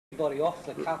everybody off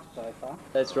the cuff so far.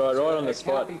 That's right, right on the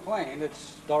spot. It can't be planned,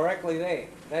 it's directly there.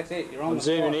 That's it, you're on the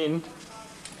spot. I'm zooming in.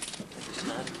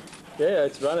 Yeah,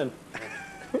 it's running.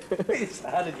 It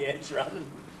started, yeah, it's running.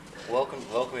 Welcome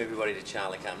everybody to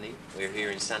Charlie Company. We're here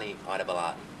in sunny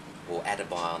Ida, or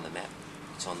Atabai on the map.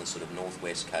 It's on the sort of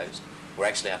northwest coast. We're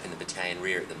actually up in the Battalion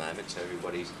rear at the moment, so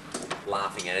everybody's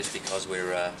laughing at us because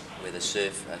we're the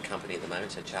surf company at the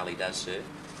moment, so Charlie does surf.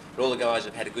 But all the guys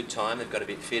have had a good time, they've got a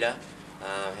bit fitter,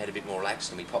 had a bit more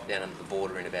relaxed, and we popped down onto the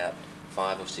border in about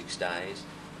 5 or 6 days,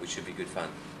 which should be good fun.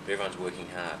 But everyone's working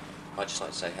hard. I'd just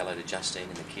like to say hello to Justine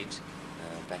and the kids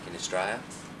back in Australia.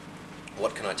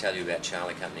 What can I tell you about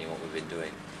Charlie Company and what we've been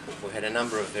doing? We've had a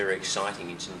number of very exciting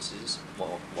instances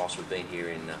whilst we've been here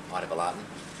in Ida. I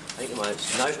think the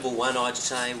most notable one, I'd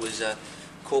say, was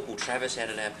Corporal Travis out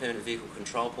at our permanent vehicle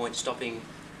control point stopping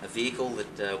a vehicle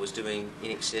that was doing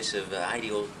in excess of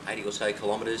 80 or so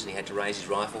kilometres, and he had to raise his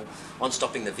rifle. On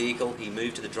stopping the vehicle, he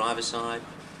moved to the driver's side,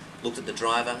 looked at the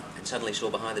driver, and suddenly saw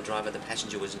behind the driver the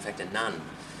passenger was in fact a nun.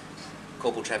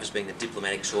 Corporal Travis, being the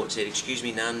diplomatic sort, said, "Excuse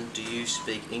me, nun, do you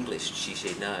speak English?" She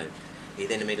said no. He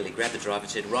then immediately grabbed the driver and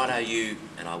said, "Righto you,"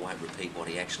 and I won't repeat what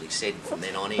he actually said from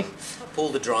then on in,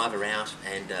 pulled the driver out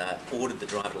and ordered the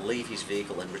driver to leave his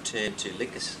vehicle and return to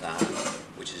Lickistar,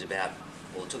 which is about,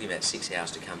 well, it took him about 6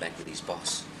 hours to come back with his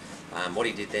boss. What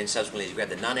he did then subsequently is he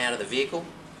grabbed the nun out of the vehicle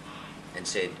and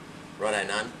said, "Righto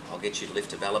nun, I'll get you to lift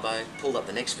to Ballabo," pulled up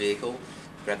the next vehicle,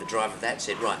 grabbed the driver of that,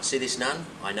 said, "Right, see this nun?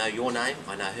 I know your name,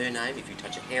 I know her name. If you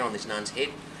touch a hair on this nun's head,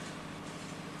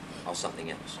 I'll something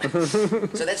else."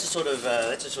 So that's a sort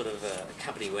of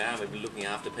company we are. We've been looking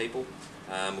after people.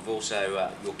 We've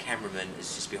also, your cameraman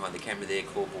is just behind the camera there,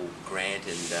 Corporal Grant,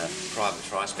 and Private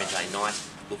Try spent a night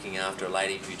looking after a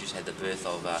lady who just had the birth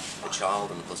of a child,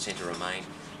 and the placenta remained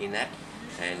in that.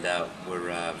 And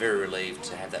we're very relieved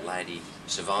to have that lady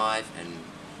survive and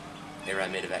aero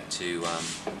medevac to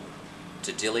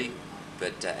Dili,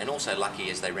 but and also lucky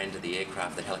as they ran to the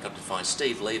aircraft, the helicopter, to find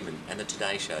Steve Liebman and the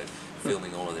Today Show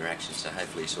filming all of their actions. So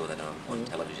hopefully you saw that on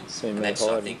television. And that's,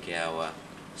 I think, our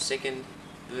second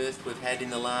birth we've had in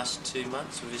the last 2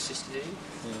 months we've assisted in.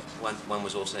 Yeah. One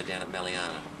was also down at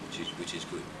Maliana, which is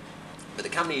good. But the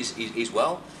company is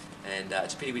well, and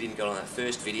it's a pity we didn't go on that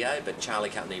first video, but Charlie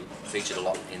Company featured a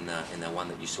lot in the one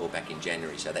that you saw back in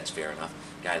January, so that's fair enough.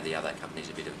 Gave the other companies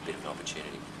a bit of an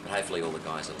opportunity. But hopefully all the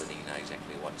guys are letting you know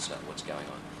exactly what's going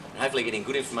on. And hopefully getting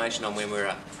good information on when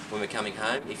we're coming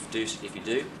home. If you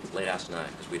do, let us know,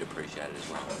 because we'd appreciate it as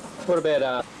well. What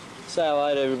about say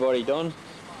hello to everybody, Don?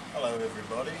 Hello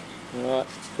everybody. Alright,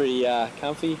 pretty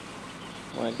comfy.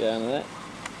 Won't go into that.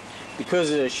 Because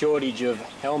of the shortage of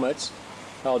helmets,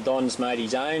 old Don's made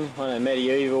his own, one of the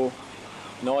medieval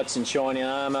knights in shining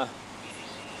armour,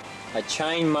 a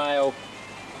chainmail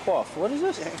coif. What is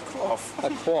this? Yeah, coif. A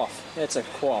coif. That's a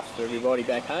coif for everybody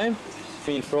back home.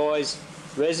 In Fry's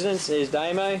residence, there's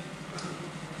Damo.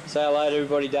 Say hello to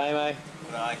everybody, Damo.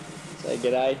 G'day. Say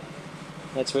g'day.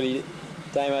 That's what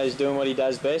Damo's doing what he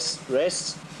does best,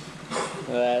 rests.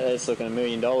 That's looking $1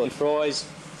 million. In Fry's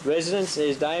residence,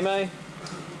 there's Damo.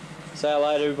 Say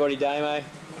hello to everybody, Damo.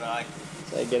 G'day.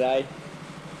 Say g'day.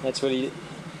 That's what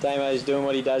Damo's doing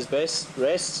what he does best,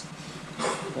 rests.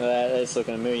 That's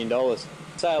looking $1 million.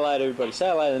 Say hello to everybody. Say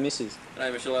hello to the missus. Hey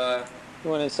Michelle. You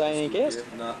want to say anything else?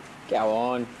 Yeah, no. Go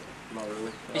on. Not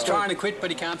really. He's trying to quit, but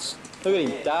he can't. Look at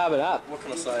him, darb it up. What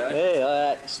can I say, eh? Yeah,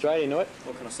 like that. Straight into it.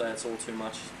 What can I say? It's all too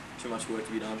much work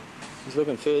to be done. He's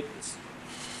looking fit. It's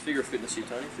figure of fitness here,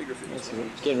 Tony. Figure of fitness.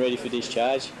 Getting ready for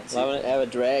discharge. That's Loving it. Have a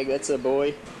drag. That's a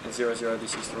boy. 00,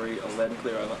 this is 3, 11,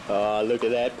 clear over. Oh, look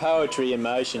at that. Poetry in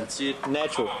motion. That's it.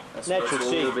 Natural. That's Natural what it's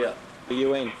all shit. about. You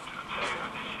win.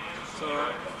 It's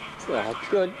alright. Oh,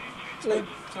 good. It's good.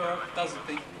 It's alright. Does the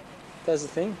thing. Does the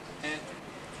thing. Yeah.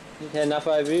 You had enough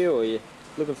over here, or are you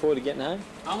looking forward to getting home?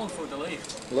 I'm looking forward to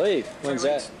leave. Leave? When's 3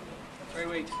 that? weeks. 3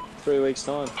 weeks. 3 weeks'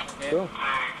 time. Yeah. Cool.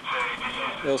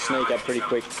 They'll sneak up pretty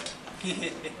quick. Yeah.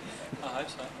 I hope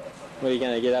so. What are you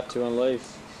going to get up to on leave?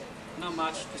 Not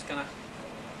much. Just gonna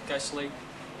go sleep.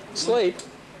 Sleep?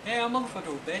 Yeah, I'm looking forward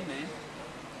to a bed, man.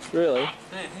 Really?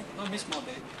 Yeah, I miss my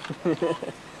bed.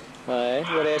 Oh,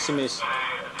 yeah? What else you miss?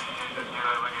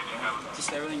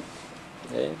 Just everything.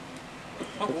 Yeah.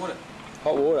 Hot water.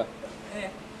 Hot water? Yeah.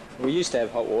 We used to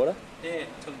have hot water. Yeah,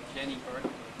 till January.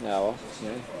 Oh, well,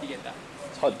 yeah. You get that.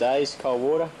 It's hot days, cold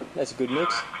water. That's a good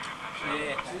mix.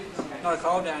 Yeah. Not a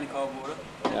cold day, only cold water.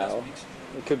 Oh, That's a well. mix.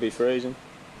 It could be freezing.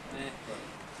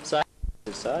 Yeah.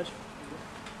 Sarge?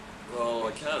 Well,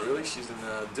 I can't really. She's in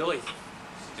Dili.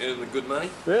 Earning the good money.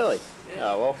 Really?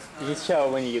 Yeah. Oh, well, you can show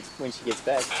her when she gets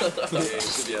back. Yeah, you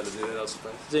should be able to do that, I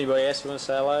suppose. Does anybody else want to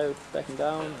say hello back in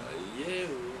Darwin? Yeah,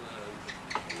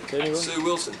 Anyone? Sue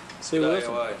Wilson. Sue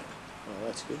Wilson. AOA. Oh,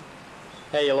 that's good.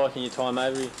 How are you liking your time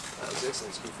over here? That was excellent.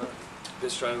 It's good fun.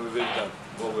 Best training we've ever done.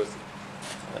 Well worth it.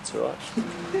 That's all right.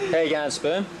 How you going,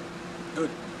 Sperm? Good.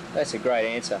 That's a great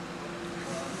answer.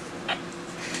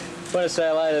 Want to say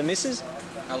hello to the missus?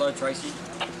 Hello, Tracy.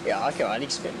 Yeah, I can't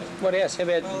expect it. What else? How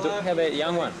about the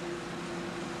young one?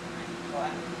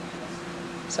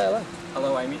 Say hello.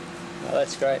 Hello, Amy. Oh,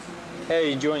 that's great. How are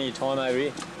you enjoying your time over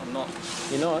here? I'm not.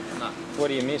 You're not? No. What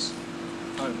do you miss?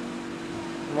 Home.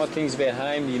 What things about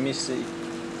home do you miss that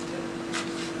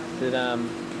you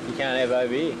can't have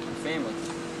over here? Family.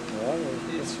 Well,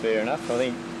 that's fair enough. I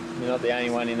think you're not the only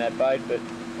one in that boat, but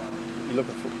you're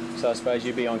looking for. So I suppose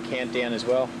you'll be on countdown as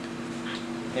well.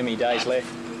 How many days left?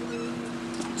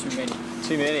 Too many.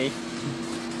 Too many.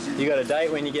 You got a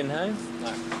date when you're getting home?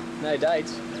 No. No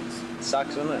dates.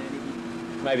 Sucks, doesn't it?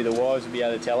 Maybe the wives will be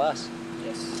able to tell us.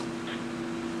 Yes.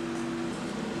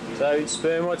 So,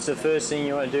 Sperm, what's the first thing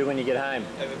you want to do when you get home?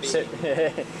 Have a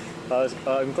beer.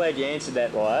 I'm glad you answered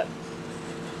that, Wyatt.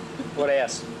 What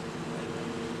else?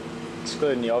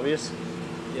 Excluding the obvious.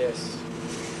 Yes.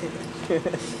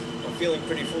 I'm feeling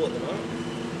pretty full at the moment.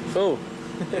 Full.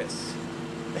 Yes.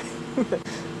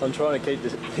 I'm trying to keep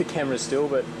the camera still,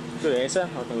 but good answer.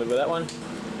 I can live with that one.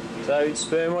 So,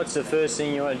 Sperm, what's the first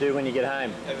thing you want to do when you get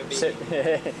home? Have a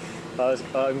beer.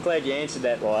 I'm glad you answered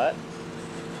that, Wyatt.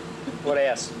 What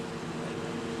else?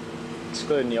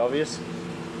 Excluding the obvious.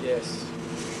 Yes.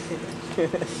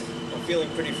 I'm feeling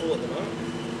pretty full at the moment.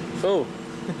 Full.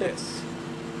 Yes.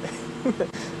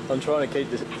 I'm trying to keep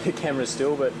the camera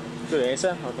still, but good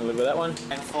answer. I can live with that one.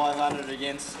 And 500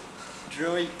 against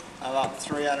Drewy. I'm up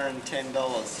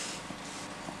 $310.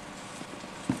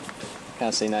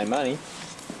 Can't see no money.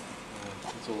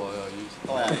 That's all I use.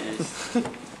 Oh, yeah, yes.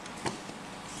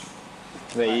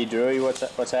 There you, Drewy.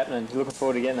 What's happening? You looking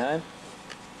forward to getting home?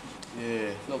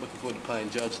 Yeah, not looking forward to playing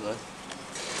judge though.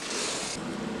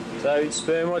 So,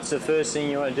 Sperm, what's the first thing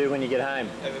you want to do when you get home?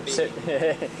 Have a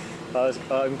beer.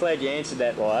 I'm glad you answered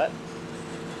that, Wyatt.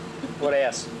 What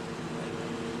else?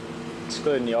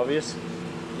 Excluding the obvious.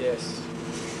 Yes.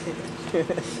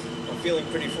 I'm feeling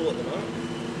pretty full at the moment.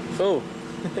 Full.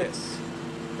 Yes.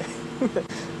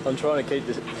 I'm trying to keep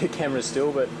the camera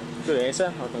still, but good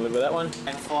answer. I can live with that one.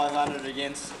 And 500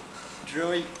 against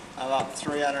Drewy. I'm up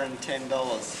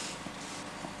 $310.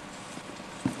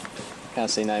 Can't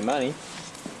see no money.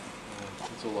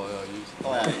 That's all I use.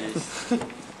 Oh, yeah, yes.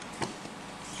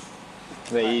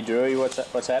 There you, Drewy.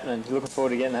 What's happening? You looking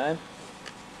forward to getting home?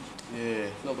 Yeah,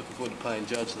 not looking forward to playing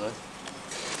judge though.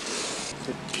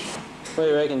 What do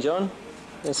you reckon, John?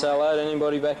 You say hello to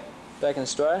anybody back in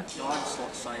Australia? I'd just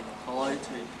like to say hello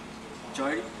to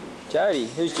Jodie. Jodie.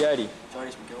 Who's Jodie?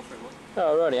 Jodie's my girlfriend, what?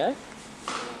 Oh, righty, eh?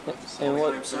 And Home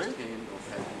what? soon?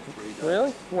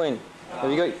 Really? When?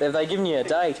 Have they given you a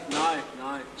date? No.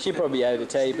 She'll probably be able to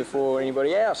tell you before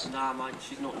anybody else. Nah, mate,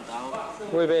 she's not in Darwin.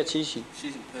 Whereabouts is she?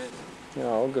 She's in Perth.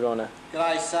 Oh, good on her.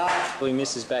 G'day, Sarge. Probably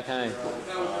misses back home.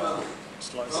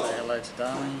 Just like to say hello to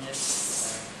Darwin,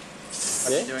 yes.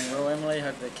 Hope Yeah? you're doing well, Emily.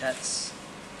 Hope the cat's...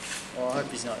 Well, I hope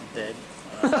he's not dead.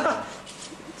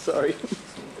 Sorry.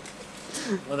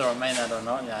 Whether I mean that or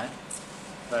not, yeah.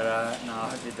 But no, I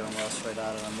hope you're doing well,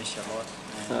 sweetheart, and I miss you a lot.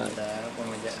 And when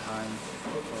we get home,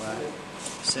 we'll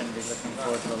certainly be looking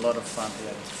forward to a lot of fun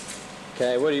together.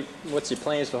 Okay, what's your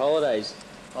plans for holidays?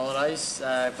 Holidays,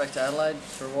 back to Adelaide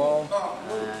for a while,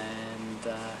 and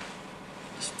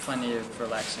just plenty of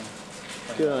relaxing.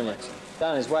 Good on you.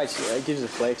 Done his weight, it gives a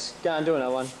flex. Go and do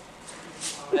another one.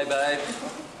 Hey babe,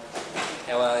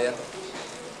 how are you?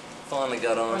 Finally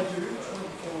got on.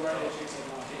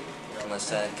 I must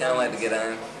say, can't wait to get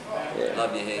home. Yeah.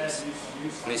 Love you heaps.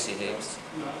 Miss you heaps.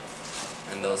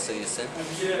 And I'll see you soon.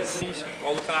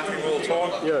 I look after him all the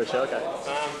time. You're a shocker.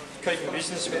 Keeping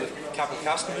business with a couple of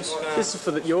customers. This is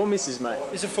for your missus, mate.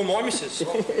 Is it for my missus?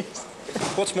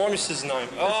 What's my missus' name?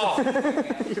 Oh!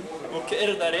 We'll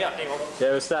edit that out, hang on.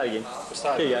 Yeah, we'll start again. We'll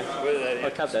start. Here you go. We'll edit that out.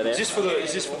 I'll cut that out. Is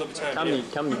this for the baton?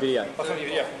 Company video. Oh, company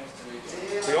video.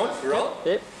 We on? We're on?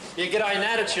 Yep. Yeah, g'day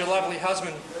Nat, it's your lovely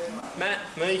husband, Matt,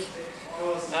 me.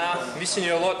 Missing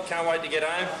you a lot, can't wait to get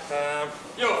home.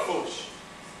 You're a foolish.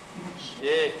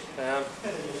 Yeah, we'll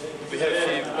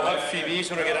have a few beers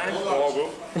when I get home, or I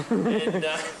will.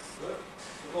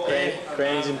 And,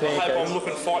 Grannies and I hope I'm pancakes.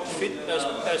 looking fight and fit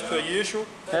as per usual.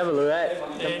 Have a look at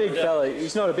that. A big fella.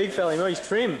 He's not a big fella anymore, he's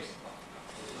trim.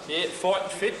 Yeah, fight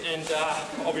and fit, and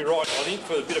I'll be right, I think,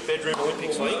 for a bit of bedroom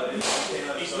Olympics, I think.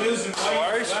 He's losing no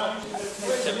worries.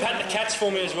 And pat the cats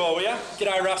for me as well, will ya?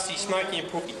 G'day Rusty, Smokey and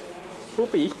Pookie.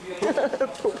 Poopy.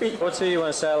 Poopy. What's who you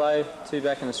want to say hello to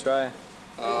back in Australia?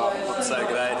 I'd like to say good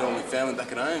day to all my family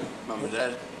back at home, mum and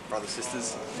dad, brothers,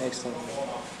 sisters. Excellent.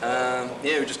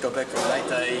 Yeah, we just got back from an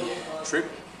 8-day trip,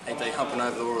 8-day humping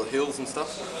over all the hills and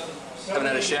stuff. Haven't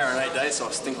had a shower in 8 days, so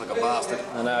I stink like a bastard.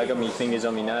 I know, I got my fingers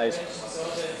on my nose.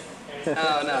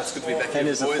 No, it's good to be back here And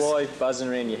with there's the a boys. fly buzzing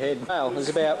around your head. Well, there's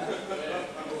about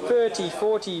 30,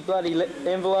 40 bloody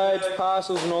envelopes,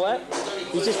 parcels and all that.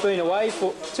 He's just been away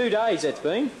for 2 days, that's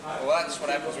been. Well, that's what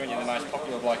happens when you're the most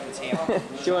popular bloke in Timor.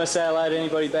 Do you want to say hello to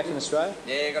anybody back in Australia?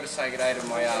 Yeah, got to say good day to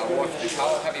my wife,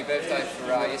 Nicole. Happy birthday for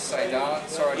yesterday, darling.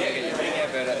 Sorry I didn't get your ring here,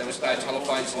 but there was no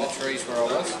telephones in the trees where I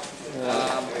was.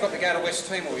 Got to go to West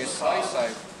Timor yesterday, so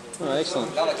Oh,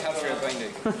 excellent. another country I've been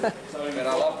to. But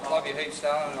I love you heaps,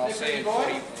 darling, and I'll see you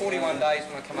in 41 days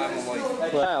when I come home and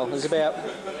leave. Well, there's about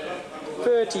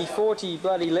 30, 40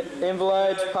 bloody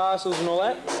envelopes, parcels and all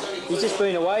that. He's just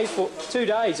been away for 2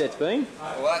 days, that's been.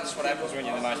 Well, that's what happens when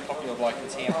you're the most popular bloke in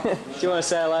Timor. Do you want to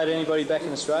say hello to anybody back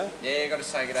in Australia? Yeah, got to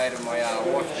say good day to my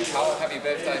wife, Nicole. Happy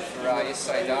birthday for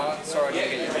yesterday, darling. Sorry I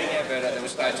didn't get your ring here, but there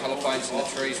was no telephones in the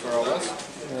trees where I was.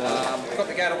 Got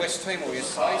to go to West Timor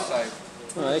yesterday, so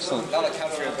Oh, excellent. another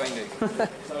country I've been to.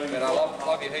 But I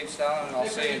love you heaps, darling, and I'll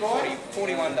see you in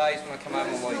 41 days when I come home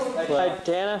and leave. Hey,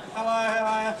 Tanner, Hello, how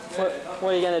are you?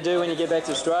 what are you going to do when you get back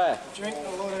to Australia? Drink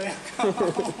a lot of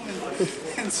alcohol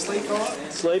and sleep a lot.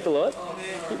 Sleep a lot?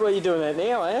 What are you doing that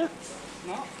now, are you?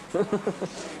 No,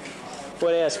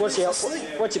 What else? What's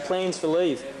your plans for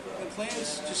leave? the plan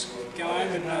is just go home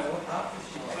and I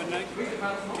don't know,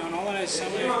 go on holidays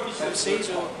somewhere overseas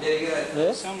or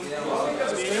Yeah? somewhere.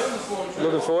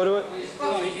 Looking forward to it?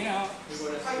 Oh, you know.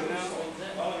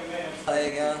 How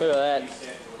you going? Look at that.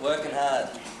 Working hard.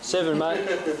 7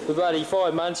 months, for bloody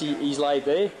 5 months he's laid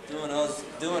there. Doing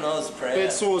Oz proud.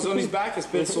 Bed sores on his back, it's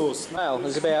bed sores. Well,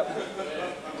 there's about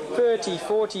 30,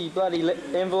 40 bloody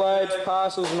envelopes,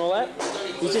 parcels and all that.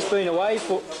 He's just been away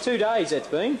for 2 days, that's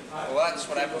been. Well, that's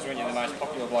what happens when you're the most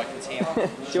popular bloke in Timor.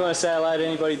 Do you want to say hello to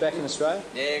anybody back in Australia?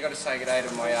 Yeah, got to say good day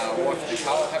to my wife,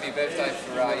 Nicole. Happy birthday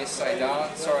for yesterday,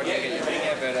 darling. Sorry I didn't get your ring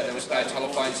here, but there was no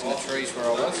telephones in the trees where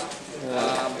I was.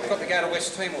 Got to go to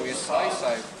West Timor yesterday,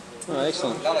 so Oh,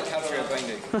 excellent. another country I've been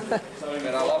to.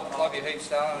 But I love you heaps,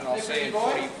 darling, and I'll see you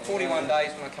in 41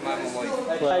 days when I come home and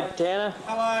leave. Hey, Tanner,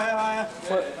 Hello, how are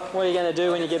you? what are you going to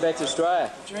do when you get back to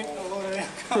Australia? Drink a lot of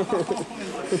alcohol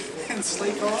and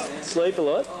sleep a lot. Sleep a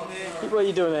lot? What are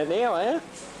you doing that now, are you?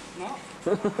 No,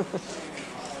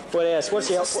 What else? What's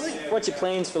your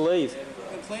plans for leave?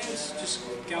 the plan is just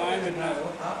go home and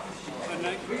I don't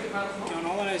know, go on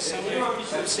holidays somewhere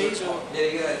overseas or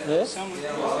Yeah?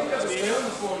 somewhere.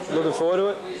 Looking forward to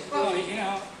it? Oh, you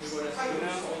know.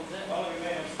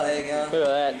 How you going? Look at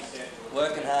that.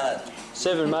 Working hard.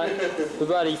 7 months, for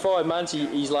bloody 5 months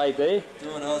he's laid there.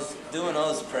 Doing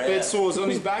Oz proud. Bed sores on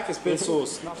his back, it's bed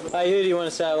sores. Hey, who do you want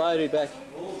to say hello to back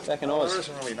in There Oz?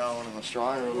 isn't really no one in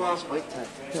Australia who I speak to.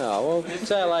 Oh, well,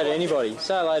 say hello to anybody.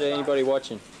 Say hello to anybody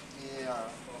watching. Yeah,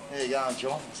 how you going,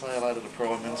 John? Say hello to the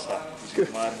Prime Minister. He's a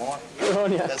good mate of mine. Good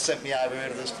on you. That sent me over here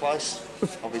to this place.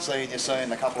 I'll be seeing you soon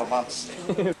in a couple of months.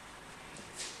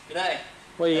 G'day.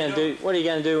 What are you going to do? What are you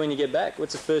going to do when you get back?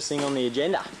 What's the first thing on the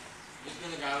agenda?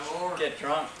 Get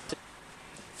drunk.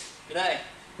 G'day.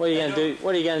 What are you going to do?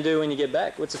 What are you going to do when you get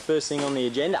back? What's the first thing on the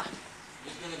agenda?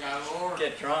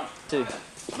 Get drunk.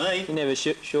 Me? You're never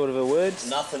short of a word.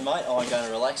 Nothing, mate. I'm going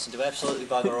to relax and do absolutely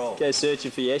bugger all. Go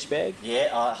searching for your ash bag. Yeah,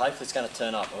 hopefully it's going to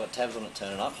turn up. I've got tabs on it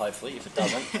turning up, hopefully. If it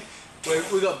doesn't.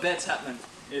 We've got bets happening.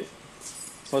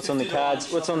 What's on the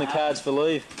cards? What's on the cards for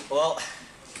leave? Well,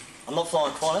 I'm not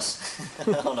flying Qantas.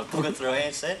 I'm going to book it through a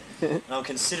handset. And I'm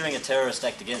considering a terrorist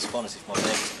act against Qantas if my bag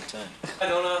isn't returned. Hey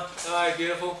Donna, hi,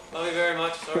 beautiful. Love you very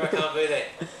much. Sorry I can't be there.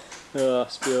 Oh,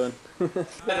 spewing. Hey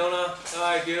Donna,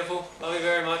 hi, beautiful. Love you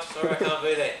very much. Sorry I can't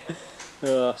be there.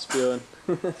 Oh, spewing.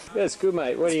 That's good,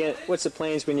 mate. What's the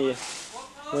plans when you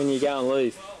go and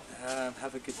leave?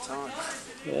 Have a good time.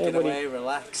 Yeah, Get away,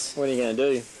 relax. What are you going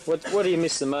to do? What do you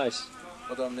miss the most?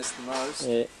 What do I miss the most?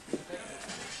 Yeah.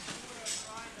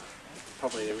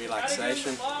 Probably the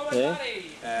relaxation.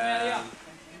 Yeah.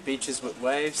 Beaches with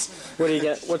waves.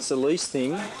 What's the least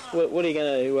thing? What are you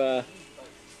going to?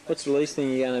 What's the least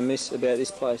thing you're going to miss about this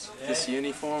place? This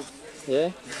uniform.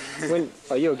 Yeah.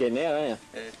 Oh, you're getting out, aren't you?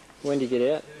 Yeah. When do you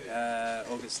get out?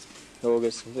 August.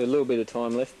 August. There's a little bit of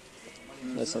time left.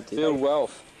 That's not too bad. Bill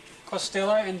Wealth.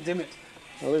 Costello and Dimmitt.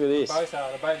 Oh, look at this. Both are.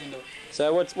 They're both into it.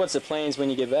 So what's the plans when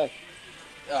you get back?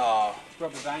 Oh.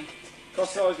 Rob the bank.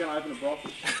 Costello's going to open a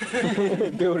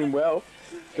brothel. Building wealth.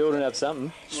 Building up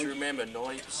something. Just remember,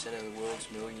 90% of the world's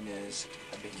millionaires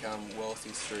have become wealthy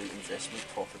through investment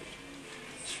property.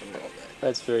 Just remember that.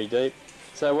 That's very deep.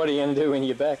 So what are you going to do when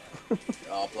you get back?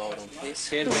 I'll blow it on piss.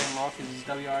 Scared of being locked in his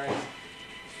WRX.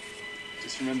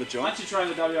 Just remember, John. Why don't you try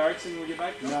the WRX and we'll get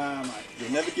back? Nah, mate.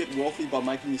 You'll never get wealthy by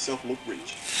making yourself look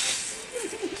rich.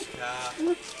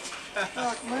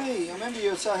 Fuck me. I remember you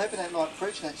were so happy that night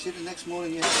preaching that shit, and the next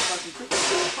morning you had a fucking trip.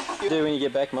 What do you do when you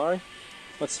get back, Murray?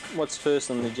 What's first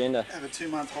on the agenda? Have a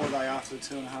 2-month holiday after the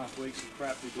 2.5 weeks of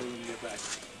crap we do when you get back.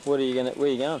 Where are you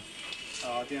going?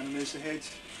 Down to Noosa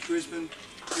Heads, Brisbane,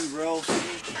 Inverell,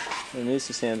 Sydney. The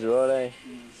Noosa sounds right, eh?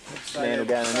 Man will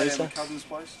go to Stay at Noosa. my cousin's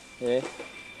place. Yeah.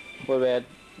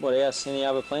 What else? Any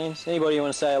other plans? Anybody you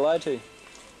want to say hello to?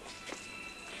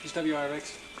 Just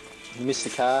WRX. You missed the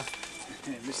car.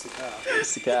 Yeah, missed the car.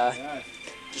 Missed the car. Yeah.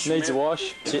 Needs a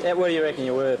wash. What do you reckon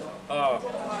you're worth? Oh,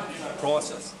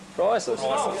 priceless. Priceless?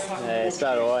 Yeah,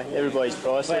 so do I. Everybody's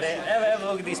priceless. But have a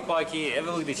look at this bike here. Have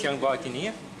a look at this young bloke in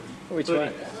here. Which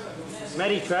one?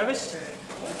 Matty Travis.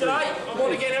 G'day, I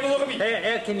want to get, have a look at me.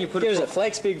 How can you put Give us a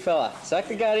flex, big fella. Suck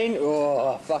the gut in.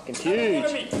 Oh, fucking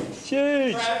huge.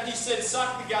 Huge. Brad, you said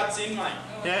suck the guts in, mate.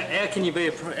 How can you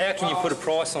put a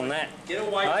price on that? Get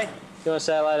away. Hey? You want to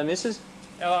say hello to Mrs.?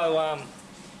 Hello,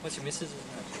 what's your missus?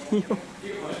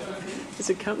 It's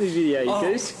a company video, you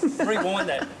goose. Rewind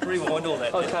that. Rewind all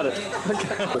that. I'll cut it.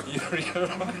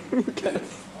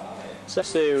 So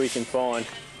see who we can find.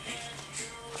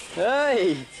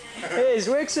 Hey! Here's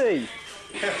Wixie!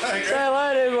 Say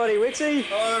hello to everybody, Wixie!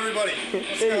 Hello everybody,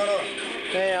 what's going on?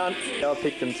 Hang on. I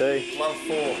picked them too. Love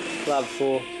 4. Love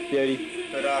 4. Beauty.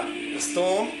 But the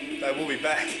Storm, they will be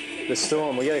back. The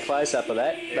Storm, we get a close-up of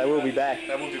that. They will be back.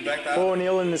 They will be back.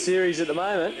 4-0 in the series at the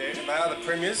moment. Yeah, they are the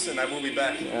premiers and they will be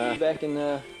back. Back in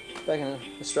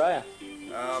Australia.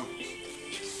 Are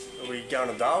we going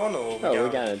to Darwin or? We're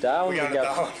going to Darwin. We're going to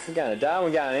Darwin. We're going to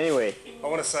Darwin. We're going anywhere. I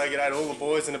want to say g'day to all the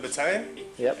boys in the battalion.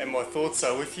 Yep. And my thoughts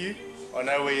are with you. I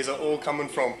know where you're all coming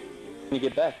from. When you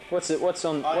get back, what's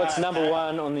number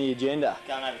one on the agenda?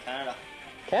 Going over to Canada.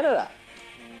 Canada?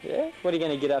 Yeah? What are you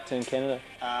going to get up to in Canada?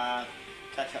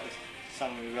 Catch up with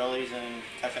some of the rallies and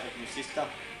catch up with my sister.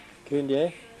 Good, yeah?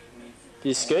 Do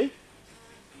you ski?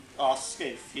 Oh, I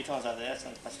skied a few times over there, so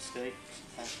I to ski.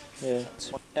 Yeah.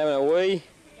 Having a wee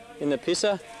in the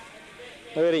pisser.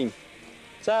 Look at him.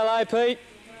 Say hello, Pete.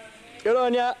 Good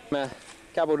on ya. A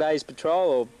couple of days patrol,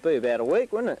 or be about a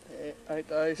week, wouldn't it? Yeah, 8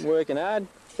 days. Working hard.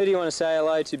 Who do you want to say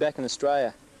hello to back in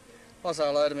Australia? I'll say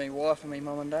hello to me wife and me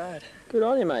mum and dad. Good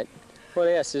on you, mate. What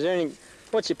else? Is there anything?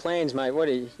 What's your plans, mate?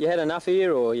 You had enough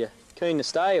here, or you keen to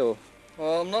stay, or?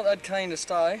 Well, I'm not that keen to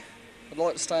stay. I'd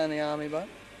like to stay in the army, but...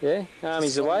 Yeah?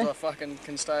 Army's the way? I fucking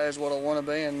can stay as what I want to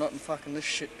be and not in fucking this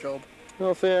shit job.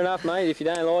 Well, fair enough, mate. If you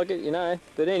don't like it, you know.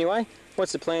 But anyway,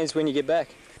 what's the plans when you get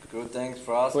back? Good, thanks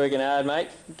for asking. Working hard, mate.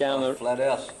 Going the flat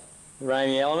out.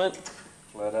 Rainy element.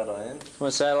 Flat out I am.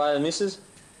 Want to say hello to Mrs.?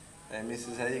 Hey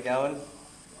Mrs, how you going?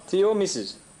 To your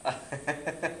Mrs.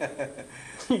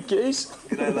 You goose.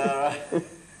 G'day Lara.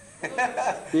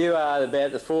 You are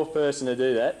about the 4th person to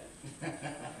do that.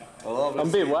 Well, I'm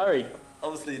a bit worried.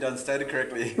 Obviously you don't state it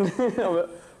correctly.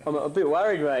 I'm a bit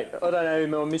worried, mate. I don't know who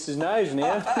my Mrs. knows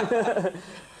now.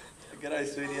 G'day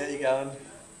sweetie, how you going?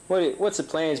 What's the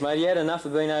plans, mate? You had enough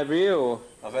of being over here, or?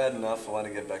 I've had enough, I want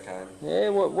to get back home. Yeah,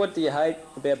 what do you hate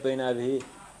about being over here?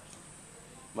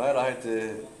 Mate, I hate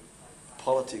the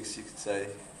politics, you could say.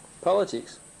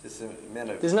 Politics? Just the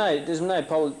amount of...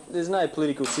 There's no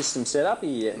political system set up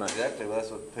here yet, mate. Exactly, well,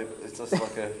 that's what people... It's just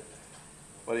like a...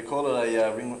 What do you call it?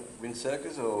 A ring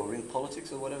circus or ring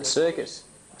politics or whatever? A circus.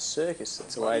 A circus,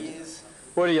 that's the way.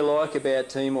 What do you like about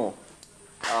Timor?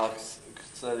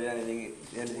 So the only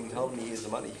thing holding me here is the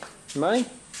money. Money?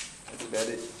 That's about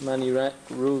it. Money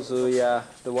rules the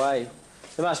way.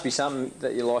 There must be something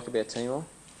that you like about Timor.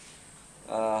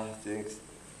 I think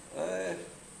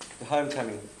the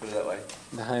homecoming, put it that way.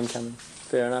 The homecoming.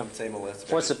 Fair enough. From Timor, that's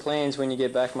about What's the plans when you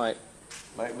get back, mate?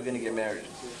 Mate, we're going to get married.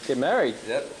 Get married?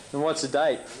 Yep. And what's the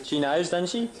date? She knows, doesn't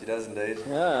she? She does indeed.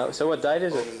 Ah, so what date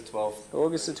is it? August the 12th.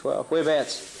 August the 12th.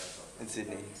 Whereabouts? In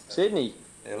Sydney. Sydney?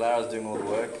 Yeah, Lara's doing all the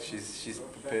work. She's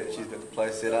prepared. She's got the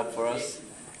place set up for us.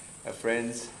 Our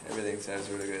friends, everything sounds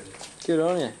really good. Good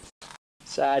on you.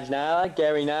 Sarge Naylor,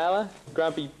 Gary Naylor,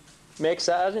 Grumpy Mech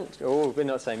Sergeant. Oh, we're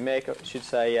not saying mech, I should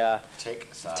say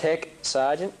Tech Sergeant. Tech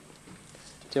Sergeant.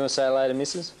 Do you want to say hello to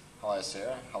Mrs.? Hello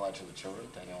Sarah, hello to the children,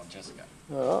 Daniel and Jessica.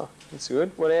 Oh, that's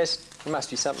good. What else? There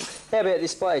must be something. How about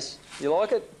this place? You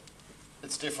like it?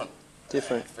 It's different.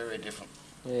 Different? Very different.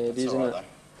 Yeah, it is, all isn't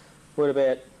right,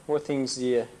 it? What things do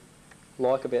you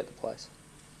like about the place?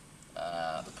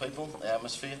 The people, the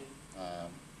atmosphere,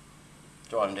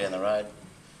 driving down the road.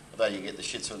 Although you get the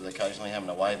shits with it occasionally, having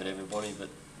to wave at everybody, but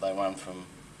they run from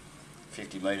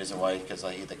 50 metres away because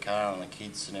they hit the car and the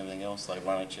kids and everything else. They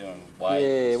run at you and wave.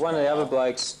 Yeah, and one of the spray other out.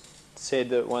 blokes said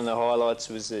that one of the highlights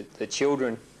was the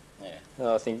children.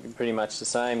 Yeah. I think pretty much the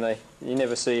same. You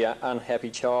never see an unhappy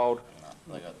child.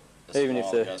 No, they got the Even if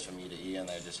smile that the goes from ear to ear and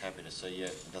they're just happy to see you.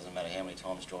 It doesn't matter how many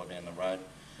times you drive down the road.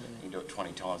 You can do it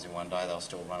 20 times in one day, they'll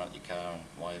still run at your car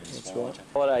and wave and That's smile right. at you.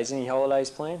 Holidays, any holidays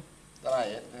planned? Don't know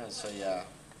yet.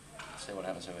 See what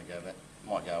happens when we go back.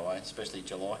 Might go away, especially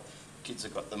July. Kids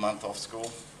have got the month off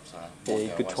school, so might Yeah,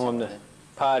 go good away time to somewhere.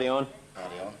 party on.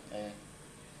 Party on, yeah.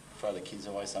 Throw the kids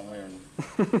away somewhere and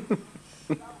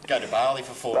go to Bali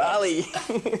for 4 Bali?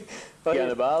 days. Going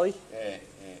to Bali? Yeah,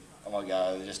 yeah. I might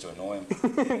go just to annoy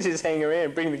them. Just hang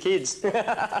around, bring the kids.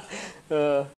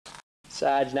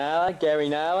 Sarge Naylor, Gary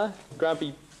Naylor,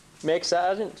 Grumpy Mech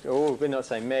Sergeant. Oh, we're not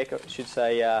saying mech, I should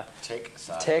say Tech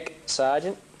Sergeant. Tech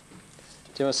Sergeant.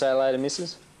 Do you want to say hello to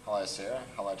Mrs.? Hello, Sarah.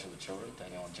 Hello to the children,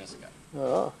 Daniel and Jessica.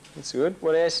 Oh, that's good.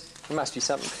 What else? There must be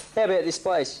something. How about this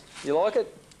place? You like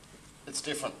it? It's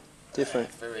different. Different.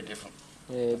 Yeah, very different.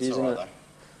 Yeah, it It's is, isn't all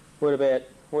it? right,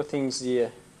 What things do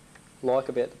you like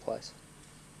about the place?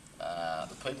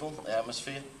 The people, the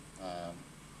atmosphere,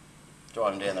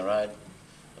 driving down the road.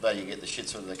 Although you get the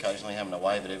shits with it occasionally, having to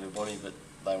wave at everybody, but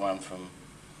they run from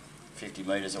 50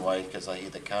 metres away because they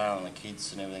hit the car and the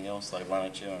kids and everything else. They run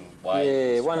at you and wave.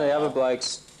 Yeah, and one of the spray other out.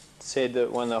 blokes said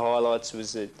that one of the highlights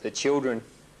was the children.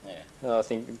 Yeah. I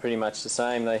think pretty much the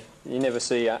same. You never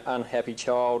see an unhappy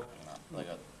child. No, they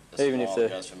got the Even if smile the-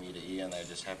 that goes from ear to ear and they're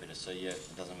just happy to see you.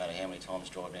 It doesn't matter how many times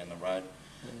you drive down the road.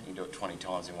 You can do it 20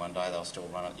 times in one day, they'll still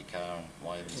run at your car and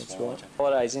wave and That's smile right. at you.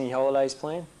 Holidays, any holidays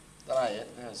planned? Don't know yet.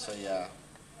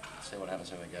 See what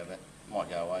happens when we go back. Might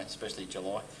go away, especially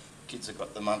July. Kids have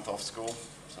got the month off school,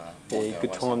 so might Yeah, go good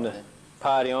away time somewhere. to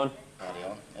party on. Party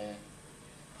on, yeah.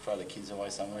 Throw the kids away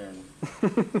somewhere and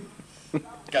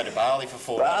go to Bali for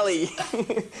 4 Bali?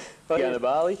 days. Going to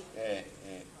Bali? Yeah,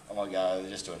 yeah. I might go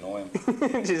just to annoy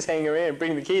them. Just hang around,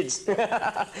 bring the kids. Want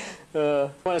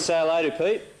to say hello to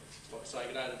Pete? Like say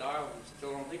good day to Dale and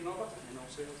tell her I'm thinking of her, and I'll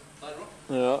see her later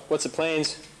on. All right. What's the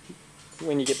plans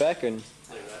when you get back? And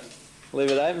Leave it open.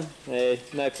 leave it open? Yeah,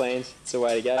 no plans. It's the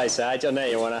way to go. Hey, Sarge, I know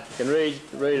you want to. You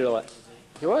can read it all.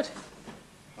 You what?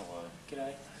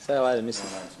 G'day. Say hello to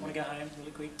Mrs. I want to go home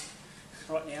really quick.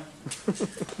 Right now.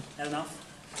 Had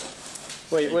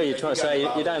enough? What are you trying to say?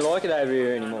 You don't like it over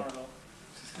here No, anymore? not at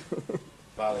all.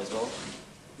 Bali as well.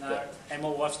 No, and my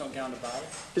wife's not going to Bali.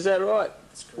 Is that right?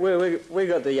 We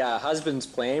got the husband's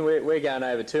plan. We're going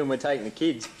over too, and we're taking the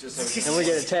kids, and we're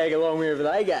going to tag along wherever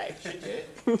they go.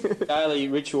 Daily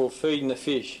ritual feeding the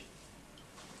fish,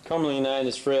 commonly known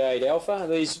as 3/8 alpha.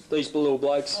 These little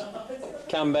blokes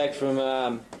come back from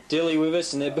Dili with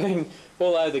us, and they've been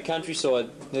all over the countryside.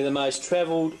 They're the most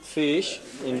travelled fish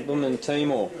in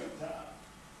Timor.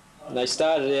 And they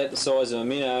started out the size of a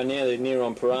minnow, and now they're near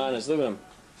on piranhas. Look at them.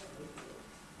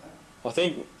 I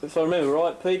think, if I remember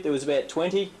right, Pete, there was about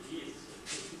 20.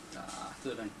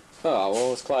 13. Oh,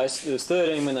 well, it's close. There was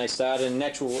 13 when they started, and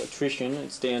natural attrition,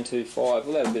 it's down to 5.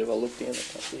 We'll have a bit of a look down the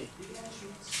top here.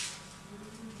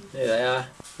 There they are.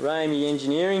 RAR MECH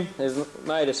Engineering, they've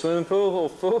made a swimming pool all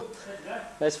full.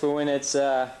 That's for when it's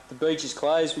the beach is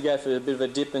closed. We go for a bit of a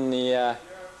dip in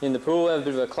the pool, have a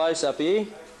bit of a close-up here.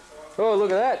 Oh,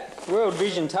 look at that. World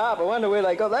Vision tarp. I wonder where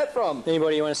they got that from.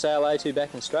 Anybody you want to say hello to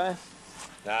back in Australia?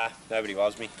 Nah, nobody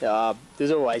loves me.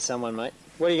 There's always someone, mate.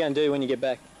 What are you going to do when you get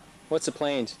back? What's the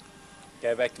plans?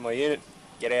 Go back to my unit,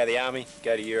 get out of the army,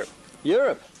 go to Europe.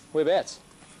 Europe? Whereabouts?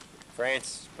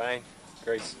 France, Spain,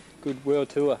 Greece. Good world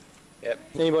tour. Yep.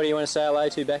 Anybody you want to say hello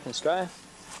to back in Australia?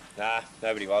 Nah,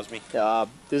 nobody loves me.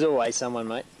 There's always someone,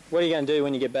 mate. What are you going to do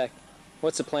when you get back?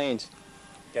 What's the plans?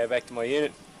 Go back to my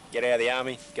unit, get out of the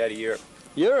army, go to Europe.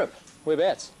 Europe?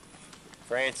 Whereabouts?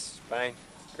 France, Spain,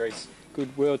 Greece.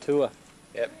 Good world tour.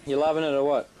 Yep. You loving it or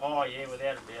what? Oh yeah,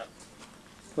 without a doubt.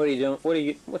 What are you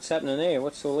doing? What's happening there?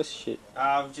 What's all this shit?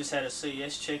 We've just had a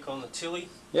CS check on the Tilly.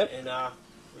 Yep. And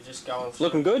we're just going through.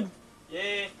 Looking good?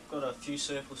 Yeah, got a few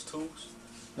surplus tools.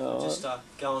 Oh, Just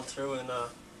going through and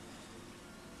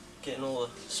getting all the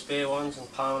spare ones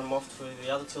and palming them off to the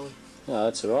other Tilly. Oh,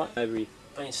 that's all right. Over here.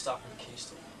 Been stuck in the key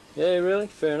store. Yeah, really?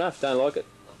 Fair enough. Don't like it.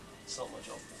 It's not my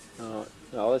job. All right.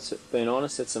 No, that's being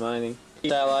honest. That's the main thing. Say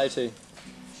hello to.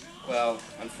 Well,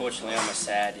 unfortunately I'm a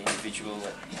sad individual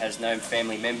that has no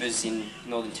family members in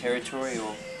Northern Territory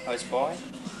or close by.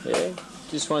 Yeah.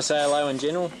 Just want to say hello in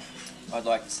general. I'd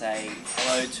like to say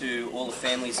hello to all the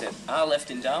families that are left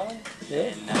in Darwin.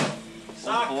 Yeah. And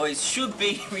all the boys should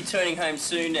be returning home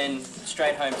soon and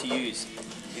straight home to use.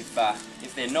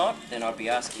 If they're not, then I'd be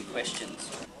asking questions.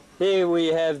 Here we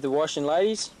have the washing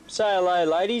ladies. Say hello,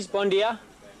 ladies. Bon dia.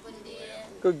 Bon dia.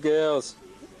 Good girls.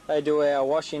 They do our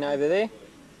washing over there.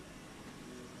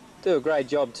 Do a great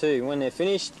job too. When they're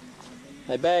finished,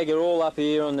 they bag it all up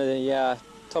here on the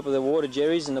top of the water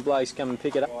jerrys, and the blokes come and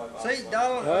pick it up. See,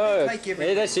 darling, Oh, I take everything.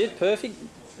 yeah, that's it. Perfect.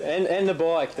 And the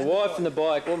bike, the wife and the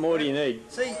bike. What more do you need?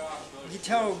 See, you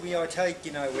told me I take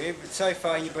you nowhere, but so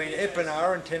far you've been to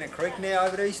Epinara and Tennant Creek, now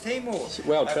over to East Timor.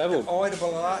 Well travelled. Ida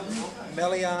Ballatin,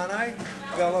 Meliano,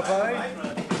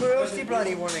 Gallipo. Where else do you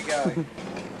bloody want to go?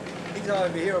 He's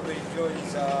over here. I've been enjoying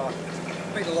his.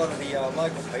 Meet a lot of the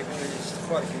local people. There's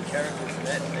quite a few characters in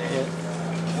that. And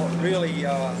what really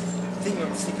thing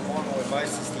that stick in my mind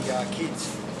most is the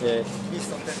kids. Yeah. You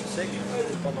stop that for a second.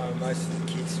 I'm over most of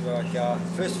the kids. Like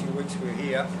first few weeks we were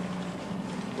here,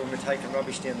 when we're taking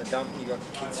rubbish down the dump, you got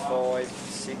the kids 5,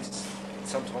 6,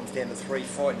 sometimes down to 3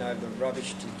 fighting over the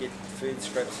rubbish to get food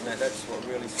scraps and that. That's what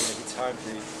really sort of hits home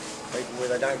to people, where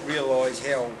they don't realise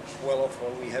how well off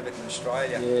we have it in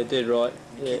Australia. Yeah, dead right.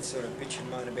 The kids sort of bitch and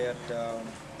moan about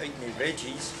eating their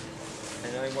veggies,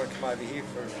 and they want to come over here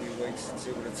for a few weeks and see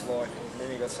what it's like. And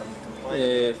then you got something to complain about.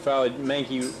 Yeah, throw a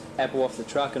manky apple off the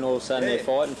truck and all of a sudden they're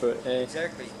fighting for it. Yeah.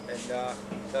 Exactly. And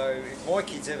so if my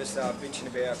kids ever start bitching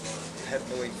about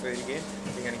having to eat food again,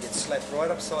 they're going to get slapped right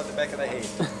upside the back of the head.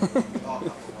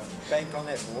 Bank on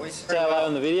that, boys. Say hello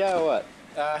on the video or what?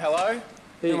 Hello.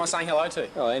 Who am I saying hello to?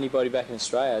 Oh, anybody back in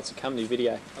Australia. It's a company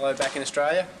video. Hello back in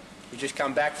Australia. We've just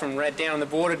come back from down on the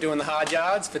border doing the hard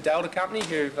yards for Delta Company,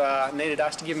 who've needed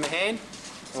us to give them a hand.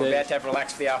 We're about to have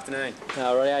relax for the afternoon.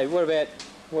 Oh, right. What about,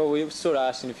 well, we were sort of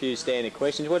asking a few standard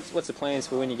questions. What's the plans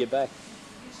for when you get back?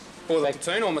 For the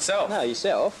platoon or myself? No,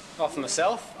 yourself. Oh, for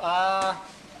myself?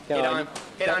 Head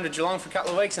home to Geelong for a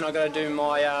couple of weeks, and I've got to do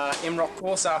my MROC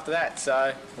course after that.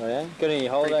 So. Oh, yeah? Got any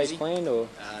holidays planned or?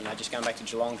 No, just going back to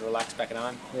Geelong to relax back at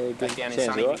home. Yeah, back down in sounds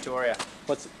sunny right. Victoria.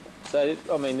 So,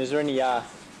 I mean, is there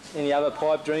any other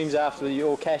pipe dreams after you're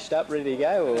all cashed up, ready to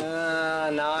go? Or?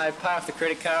 No, pay off the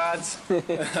credit cards.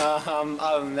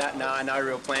 Other than that, no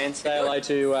real plans. Say hello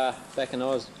to back in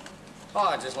Oz. Oh,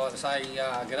 I'd just like to say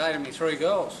good day to me 3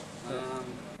 girls.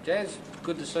 Jazz,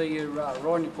 good to see you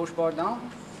riding your push bike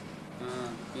down.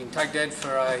 You can take Dad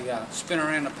for a spin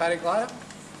around the paddock later.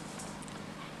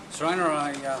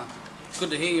 Serena,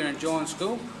 good to hear you're enjoying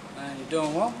school and you're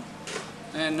doing well.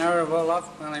 And Nara, well, love,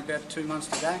 only about 2 months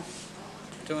to go,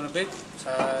 2 and a bit, so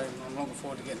I'm looking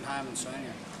forward to getting home and seeing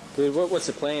you. Good. What's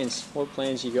the plans? What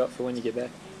plans you got for when you get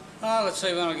back? Let's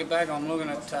see, when I get back, I'm looking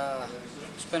at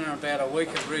spending about a week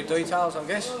at Rear Details, I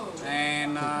guess,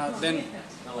 and then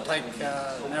I'll take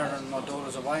Nara and my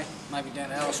daughters away, maybe down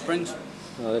to Alice Springs.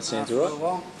 Oh, that sounds all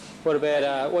right. What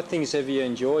about, what things have you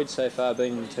enjoyed so far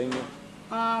being in Timor?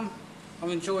 I've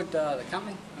enjoyed the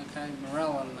company. Okay,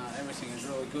 morale and everything is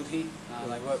really good here.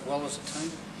 They work well as a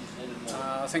team.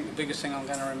 I think the biggest thing I'm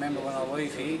going to remember when I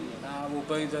leave here will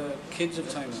be the kids of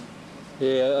Timor.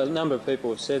 Yeah, a number of people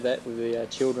have said that with the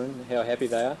children, how happy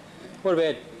they are. What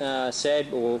about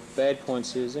sad or bad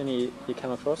points? Is any you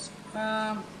come across?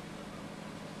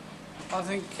 I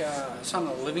think some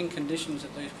of the living conditions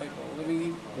that these people are living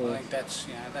in. Yeah. I think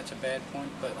that's a bad point,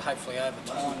 but hopefully over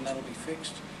time that'll be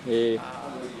fixed. Yeah.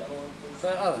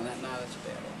 But other than that, no, that's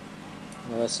about all.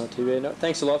 Well, that's not too bad. No,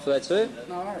 thanks a lot for that, sir.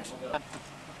 No worries.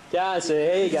 Can't see.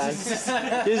 Here you go.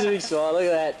 Here's a big smile. Look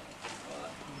at that.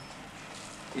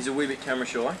 He's a wee bit camera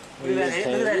shy. Look at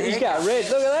that He's got red.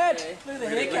 Look at that. Look at the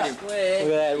haircut. Look at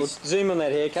that. We'll zoom on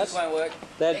that haircut. This won't work.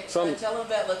 Tell them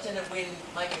about Lieutenant Wynne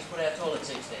making us put our toilet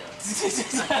seats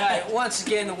down. Okay, once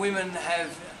again the women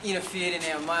have interfered in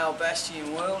our male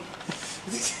bastion world.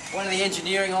 One of the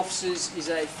engineering officers is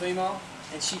a female,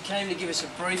 and she came to give us a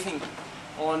briefing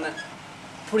on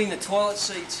putting the toilet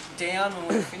seats down when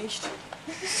we were finished,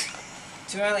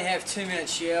 to only have 2-minute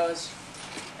showers,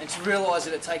 and to realise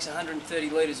that it takes 130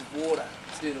 litres of water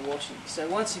to do the washing. So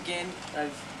once again,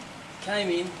 they've came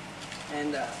in,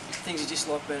 and things are just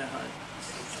like being at home.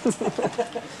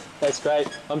 That's great.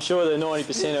 I'm sure the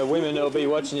 90% of women who will be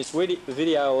watching this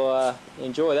video will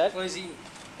enjoy that. Lizzie,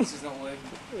 this is not working.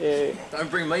 Yeah. Don't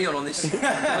bring me on this.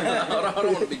 I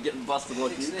don't want to be getting busted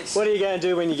like this. What are you going to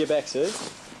do when you get back, sir?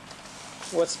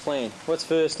 What's the plan? What's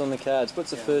first on the cards? What's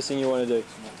the first thing you want to do?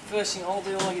 First thing I'll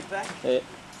do when I get back? Yeah.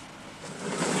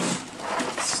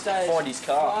 Find his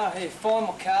car. Find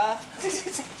my car. And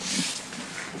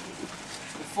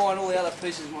find all the other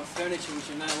pieces of my furniture which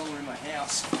are no longer in my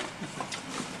house.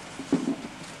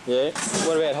 Yeah.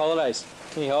 What about holidays?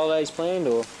 Any holidays planned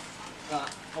or?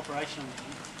 Operational.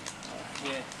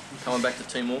 Yeah. Coming back to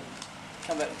Timor.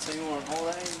 Come back to Timor on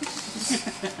holidays.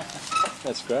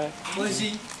 That's great.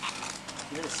 Lizzie.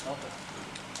 You better stop it.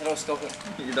 How do I stop it?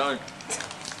 You don't.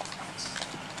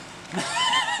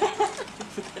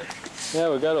 Yeah,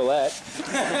 we've got all that.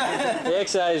 The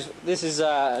XA's, this is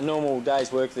a normal day's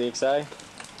work for the XA.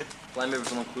 Blame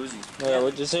everything on Cluzy. Yeah,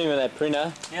 we're just in with that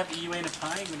printer. Yep, are you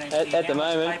entertained when they At the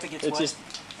moment, it's just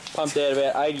pumped out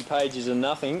about 80 pages of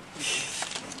nothing.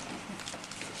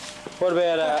 What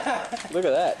about, look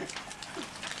at that.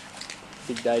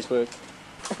 Big day's work.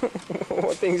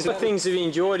 What things have you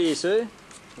enjoyed here, sir?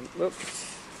 Look.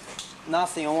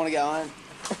 Nothing, I want to go home.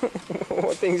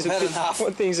 What things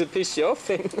have pissed you off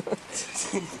then?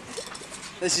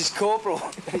 This is Corporal.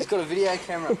 He's got a video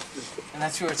camera. And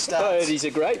that's where it starts. I heard he's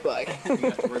a great bloke.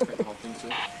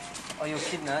 Oh, you're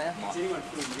kidding, aren't you?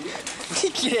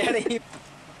 Get out of here.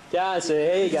 Go on,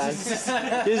 sir. Here you go.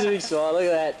 Here's a big slide. Look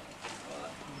at that.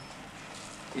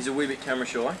 He's a wee bit camera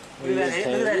shy. Look at that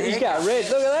haircut. He's got red.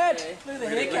 Look at that. Look at the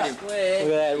haircut. Look at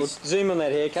that. We'll zoom on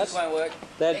that haircut. This won't work.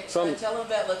 That from. Tell them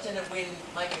about Lieutenant Wynne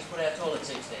making us put our toilet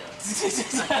seats down.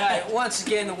 Okay, once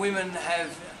again, the women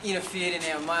have interfered in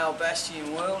our male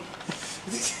bastion world.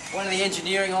 One of the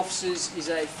engineering officers is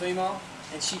a female,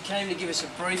 and she came to give us a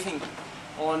briefing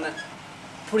on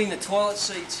putting the toilet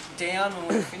seats down when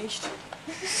we were finished,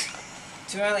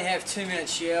 to only have 2-minute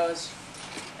showers,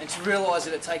 and to realise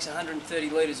that it takes 130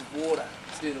 litres of water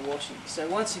to do the washing. So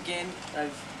once again,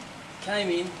 they've came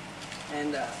in,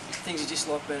 and things are just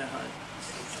like being at home.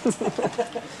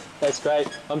 That's great.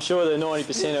 I'm sure the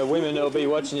 90% of women who will be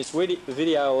watching this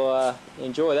video will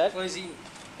enjoy that. Lizzie,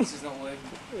 this is not working.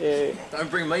 Yeah.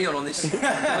 Don't bring me on this.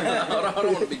 I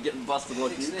don't want to be getting busted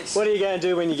like this. What are you going to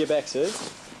do when you get back, sir?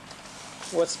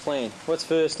 What's the plan? What's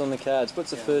first on the cards?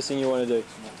 What's the first thing you want to do?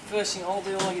 First thing I'll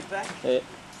do when I get back? Yeah.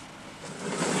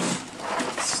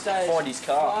 Find his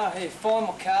car. Yeah, find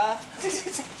my car. And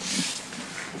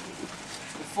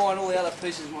find all the other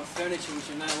pieces of my furniture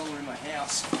which are no longer in my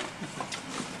house.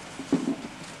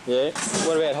 Yeah.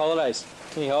 What about holidays?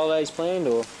 Any holidays planned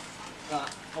or?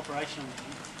 Operational.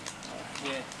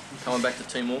 Yeah. Coming back to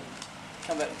Timor.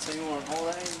 Come back to Timor on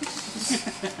holidays.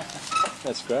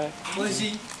 That's great.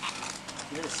 Lizzie.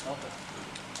 You better stop it.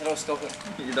 How do I stop it?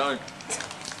 You don't.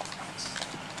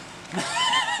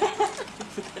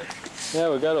 Yeah,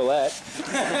 we've got all that.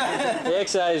 The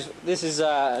XA's, this is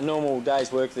a normal day's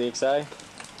work for the XA.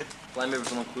 Blame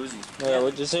everything on Cluzy. Yeah,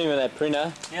 we're just in with that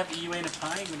printer. Yep, are you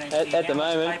entertained when they At the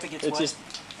moment, it's just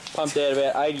pumped out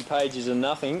about 80 pages of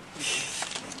nothing.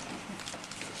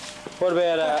 What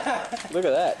about, look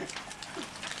at that.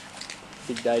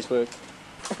 Big day's work.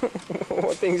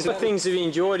 What things have you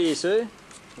enjoyed here, sir?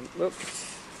 Look.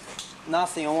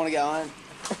 Nothing, I want to go home.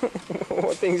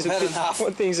 What things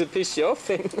have pissed you off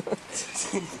then?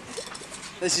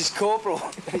 This is Corporal.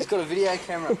 He's got a video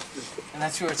camera. And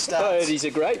that's where it starts. I heard he's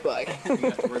a great bloke.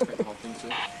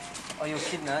 Oh, you're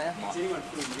kidding, aren't you?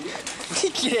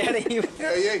 Get out of here. How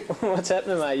are you? What's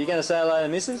happening, mate? You going to say hello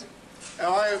to Mrs?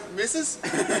 How are you, Mrs?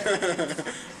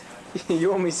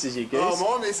 Your missus, you goose.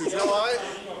 Oh, my missus. How are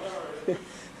you?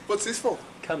 What's this for?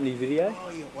 Company video. Oh,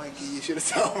 you wanky. You should have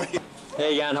told me. How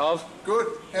you going, Hov? Good.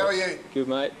 How are you? Good,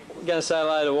 mate. You going to say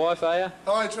hello to the wife, are you?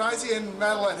 Hi, Tracy and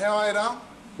Madeline. How are you, darling?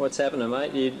 What's happening,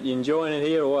 mate? You enjoying it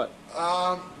here or what?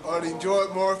 I'd enjoy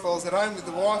it more if I was at home with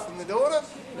the wife and the daughter.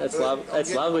 That's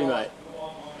lovely, mate.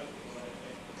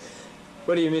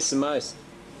 What do you miss the most?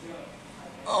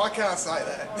 Oh, I can't say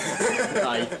that.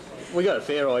 Hey, we got a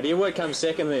fair idea. What comes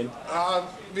second then?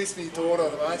 Miss me daughter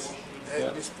the most.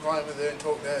 Miss playing with her and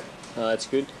talking to her. Oh, that's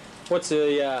good. What's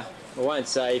the, I won't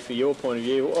say for your point of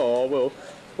view, oh, well,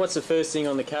 what's the first thing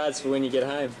on the cards for when you get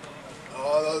home?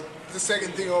 Oh, the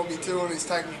second thing I'll be doing is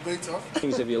taking my boots off.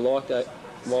 Things have you liked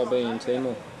while being in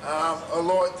Timor? I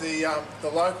like the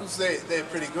locals. They're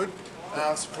pretty good.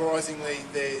 Surprisingly,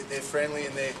 they're friendly,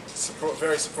 and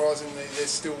very surprisingly, they're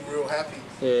still real happy.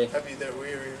 Yeah. Happy that we're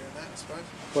here and that, I suppose.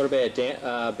 What about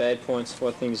bad points?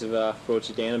 What things have brought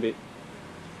you down a bit?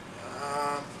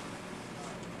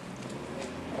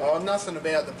 Nothing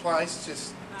about the place,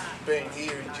 just being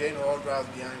here in general. I'd rather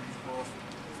be home with my wife.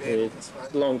 Yeah, it's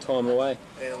a long time away.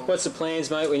 Yeah, what's the plans,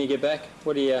 mate, when you get back?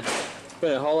 What are you, got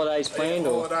any holidays planned?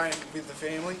 Holiday with the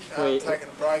family, taking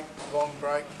a break, a long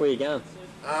break. Where are you going?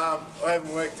 I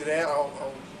haven't worked it out.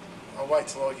 I'll wait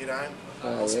till I get home.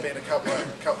 I'll spend a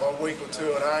couple of week or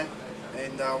two at home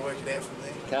and work it out from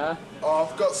there. Car? Oh,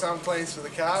 I've got some plans for the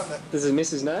car. Does the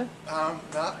missus know? No.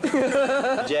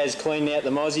 Jazz cleaned out the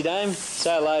Mozzie Dome.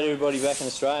 Say hello to everybody back in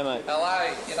Australia, mate.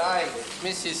 Hello, g'day.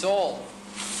 Miss you all.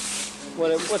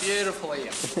 What's beautiful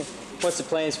here. What's the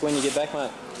plans for when you get back,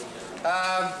 mate?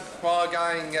 Well,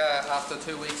 going after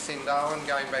 2 weeks in Darwin,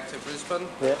 going back to Brisbane.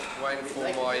 Yeah. Waiting for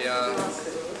my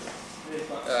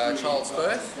child's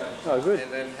birth. Oh, good.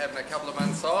 And then having a couple of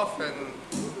months off and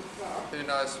who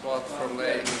knows what from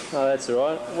there. Oh, that's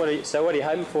all right. So what are you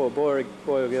hoping for, boy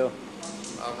or girl?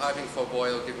 I'm hoping for a boy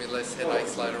who'll give me less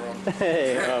headaches later on.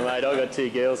 Oh, mate, I've got 2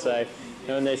 girls, so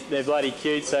and they're bloody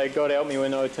cute, so God help me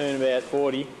when I turn about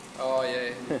 40. Oh,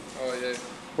 yeah. Oh, yeah.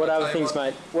 What other things,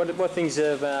 mate? What things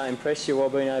have impressed you while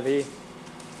being over here?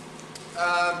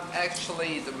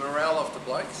 Actually, the morale of the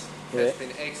blokes has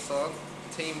been excellent.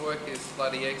 Teamwork is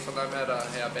bloody excellent, no matter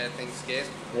how bad things get.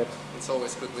 Yep. It's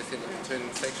always good within the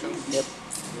platoon section. Yep.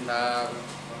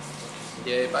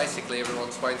 Yeah, basically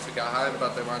everyone's waiting to go home,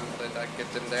 but they don't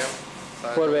get them down. So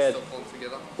What they're about still pulling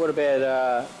together. what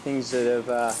about things that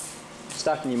have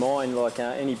stuck in your mind, like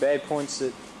any bad points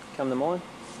that come to mind?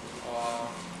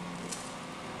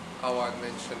 I won't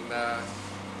mention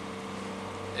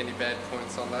any bad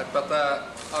points on that, but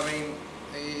I mean,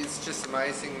 it's just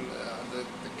amazing the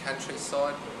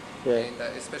countryside, and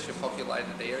especially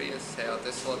populated areas, how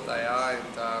desolate they are,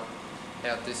 and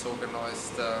how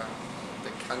disorganised the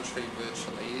country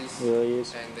virtually is. Really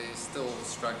is. And they're still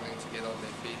struggling to get on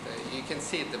their feet. You can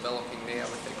see it developing now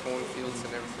with their cornfields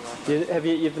and everything like that. Have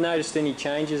you've noticed any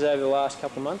changes over the last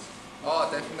couple of months? Oh,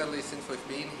 definitely. Since we've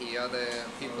been here, the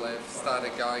people have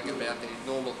started going about their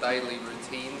normal daily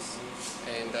routines,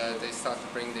 and they start to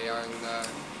bring their own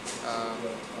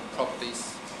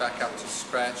properties back up to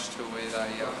scratch to where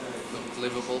they look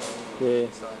livable. Yeah.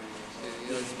 So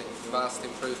there's been vast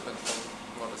improvement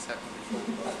from what has happened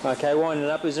before. Okay, winding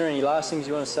up, is there any last things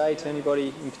you want to say to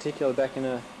anybody in particular back in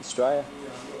Australia?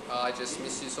 I just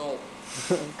miss you all.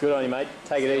 Good on you, mate.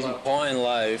 Take it easy. High and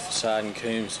low for Sergeant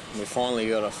Coombs. We've finally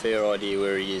got a fair idea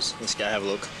where he is. Let's go have a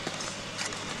look.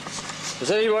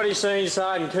 Has anybody seen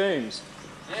Sergeant Coombs?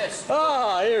 Yes.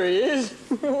 Ah, here he is.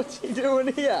 What's he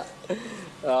doing here?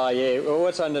 Oh, yeah. Well,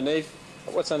 what's underneath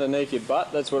your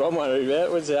butt? That's what I'm wondering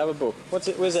about. Where's the other book?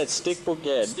 Where's that stick book,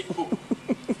 Gad? Stick book.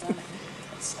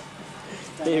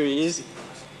 Here he is.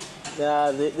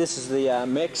 This is the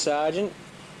mech sergeant.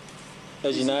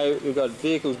 As you know, we've got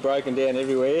vehicles broken down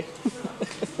everywhere.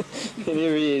 And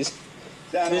here he is.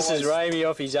 This is Ramey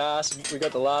off his ass. We've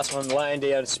got the last one laying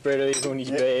down spread eagle on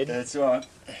his bed. That's right.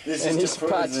 This and is this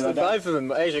part's both of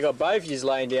them. Actually got both of yous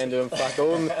laying down doing fuck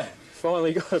all.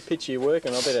 Finally got a picture of you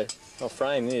working. I'll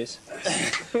frame this.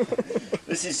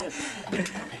 This is...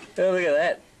 Oh, look at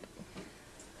that.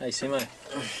 Hey, Simo.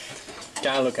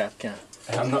 Can't look up, can't.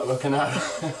 I'm not looking up.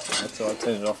 That's all right,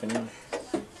 turn it off anyway.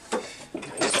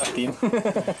 Sucked in.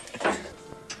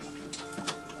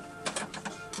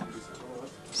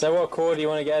 So what corps do you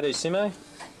want to go to, Simo?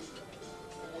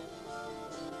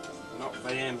 Not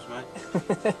VMs,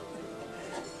 mate.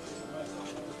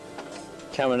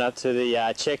 Coming up to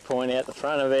the checkpoint out the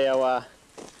front of our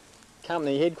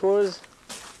company headquarters.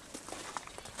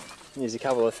 There's a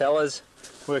couple of fellas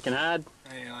working hard.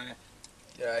 Hey,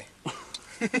 g'day.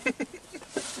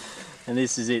 And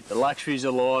this is it, the luxuries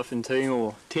of life in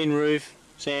Timor. Tin roof,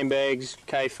 sandbags,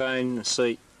 K-phone, a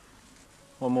seat.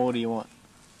 What more do you want?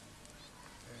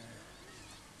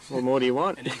 What more do you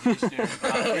want?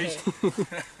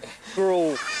 For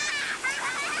all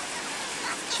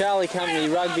Charlie Company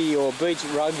rugby or beach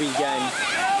rugby game.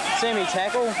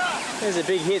 Semi-tackle, there's a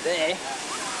big hit there.